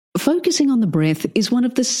Focusing on the breath is one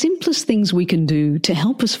of the simplest things we can do to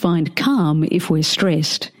help us find calm if we're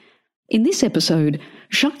stressed. In this episode,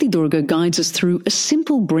 Shakti Durga guides us through a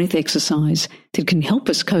simple breath exercise that can help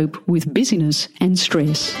us cope with busyness and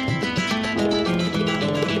stress.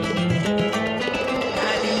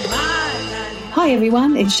 Hi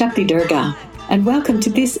everyone, it's Shakti Durga, and welcome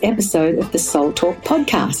to this episode of the Soul Talk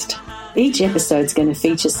podcast. Each episode is going to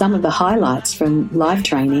feature some of the highlights from live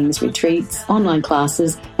trainings, retreats, online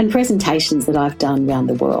classes, and presentations that I've done around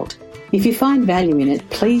the world. If you find value in it,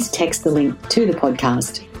 please text the link to the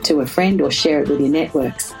podcast to a friend or share it with your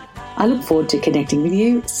networks. I look forward to connecting with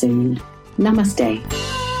you soon. Namaste.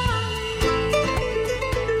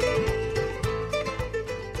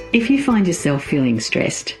 If you find yourself feeling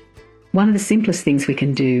stressed, one of the simplest things we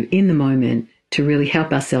can do in the moment to really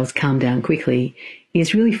help ourselves calm down quickly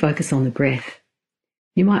is really focus on the breath.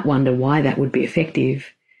 You might wonder why that would be effective,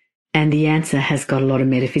 and the answer has got a lot of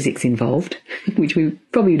metaphysics involved, which we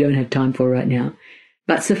probably don't have time for right now.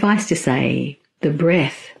 But suffice to say, the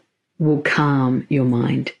breath will calm your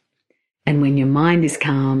mind. And when your mind is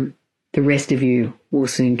calm, the rest of you will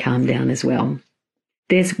soon calm down as well.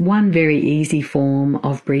 There's one very easy form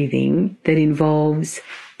of breathing that involves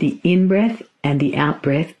the in-breath and the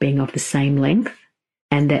out-breath being of the same length,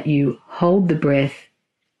 and that you hold the breath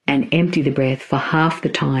and empty the breath for half the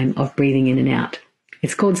time of breathing in and out.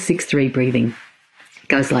 It's called 6-3 breathing. It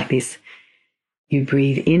goes like this. You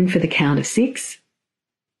breathe in for the count of 6.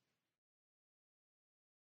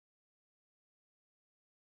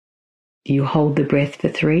 You hold the breath for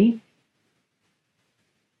 3.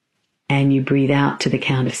 And you breathe out to the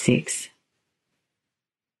count of 6.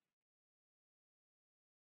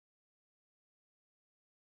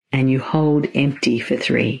 And you hold empty for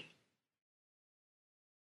 3.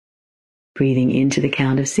 Breathing into the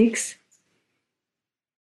count of 6.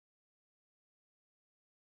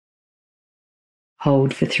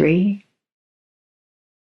 Hold for 3.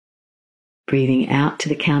 Breathing out to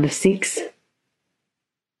the count of 6.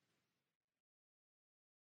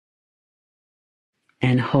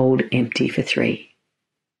 And hold empty for 3.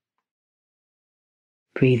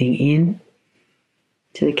 Breathing in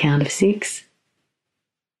to the count of 6.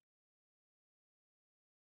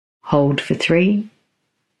 Hold for 3.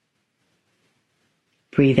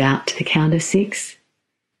 Breathe out to the count of 6.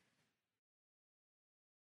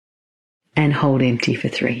 And hold empty for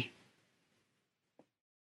 3.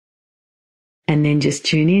 And then just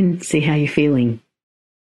tune in, see how you're feeling.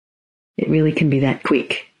 It really can be that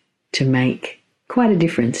quick to make quite a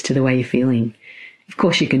difference to the way you're feeling. Of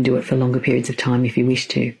course, you can do it for longer periods of time if you wish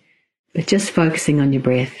to, but just focusing on your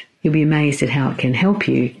breath, you'll be amazed at how it can help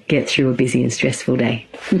you get through a busy and stressful day.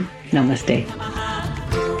 Namaste.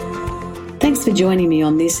 Thanks for joining me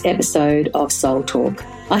on this episode of Soul Talk.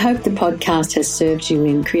 I hope the podcast has served you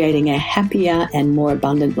in creating a happier and more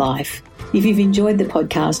abundant life. If you've enjoyed the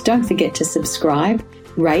podcast, don't forget to subscribe,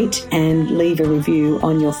 rate, and leave a review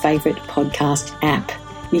on your favourite podcast app.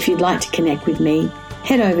 If you'd like to connect with me,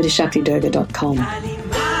 head over to shaktidurga.com.